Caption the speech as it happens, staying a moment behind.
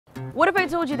What if I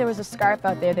told you there was a scarf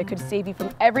out there that could save you from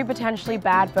every potentially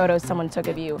bad photo someone took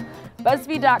of you?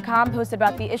 BuzzFeed.com posted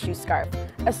about the issue scarf,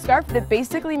 a scarf that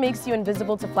basically makes you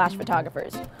invisible to flash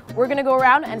photographers. We're gonna go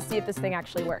around and see if this thing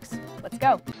actually works. Let's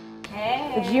go.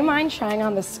 Hey. Would you mind trying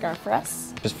on this scarf for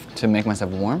us? Just to make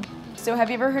myself warm? So have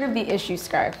you ever heard of the issue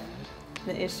scarf?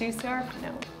 The issue scarf?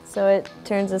 No. So it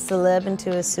turns a celeb into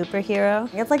a superhero.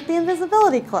 It's like the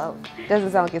invisibility cloak.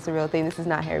 Doesn't sound like it's a real thing. This is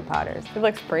not Harry Potter's. It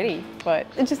looks pretty, but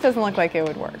it just doesn't look like it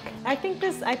would work. I think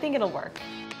it'll work.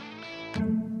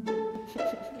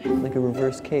 Like a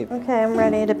reverse cape. Okay, I'm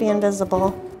ready to be invisible.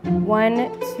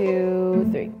 1, 2,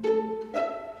 3.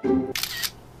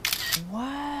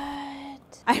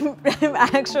 I'm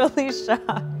actually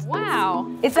shocked.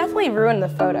 Wow. It's definitely ruined the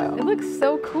photo. It looks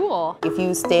so cool. If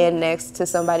you stand next to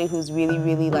somebody who's really,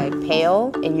 really like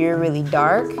pale and you're really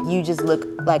dark, you just look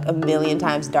like a million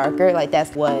times darker. Like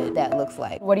that's what that looks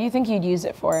like. What do you think you'd use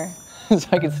it for? So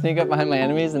I could sneak up behind my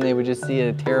enemies and they would just see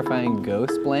a terrifying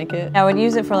ghost blanket. I would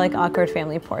use it for like awkward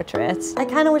family portraits. I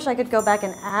kind of wish I could go back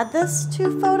and add this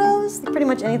to photos. Pretty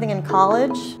much anything in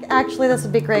college. Actually, this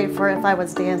would be great for if I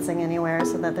was dancing anywhere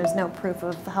so that there's no proof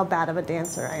of how bad of a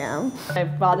dancer I am. My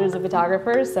father's a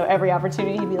photographer, so every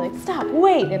opportunity he'd be like, stop,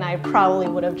 wait, and I probably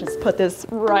would have just put this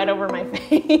right over my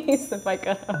face if I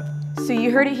could have. So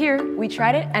you heard it here, we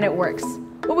tried it and it works.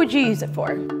 What would you use it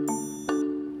for?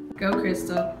 Go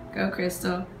Crystal, go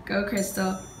Crystal, go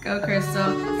Crystal, go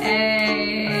Crystal,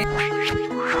 hey!